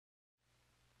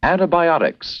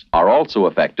Antibiotics are also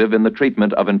effective in the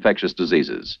treatment of infectious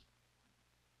diseases.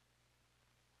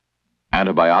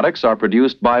 Antibiotics are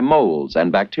produced by molds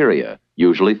and bacteria,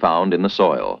 usually found in the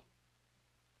soil.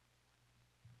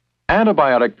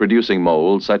 Antibiotic-producing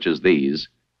molds, such as these,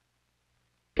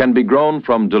 can be grown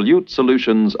from dilute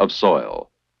solutions of soil.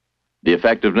 The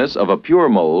effectiveness of a pure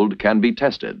mold can be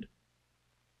tested.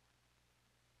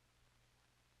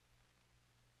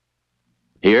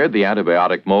 Here, the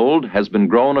antibiotic mold has been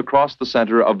grown across the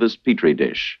center of this petri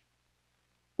dish.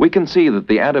 We can see that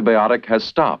the antibiotic has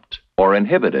stopped or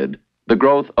inhibited the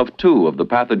growth of 2 of the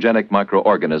pathogenic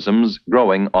microorganisms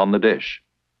growing on the dish.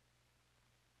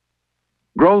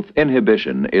 Growth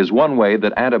inhibition is one way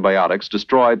that antibiotics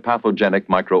destroy pathogenic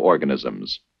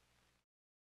microorganisms.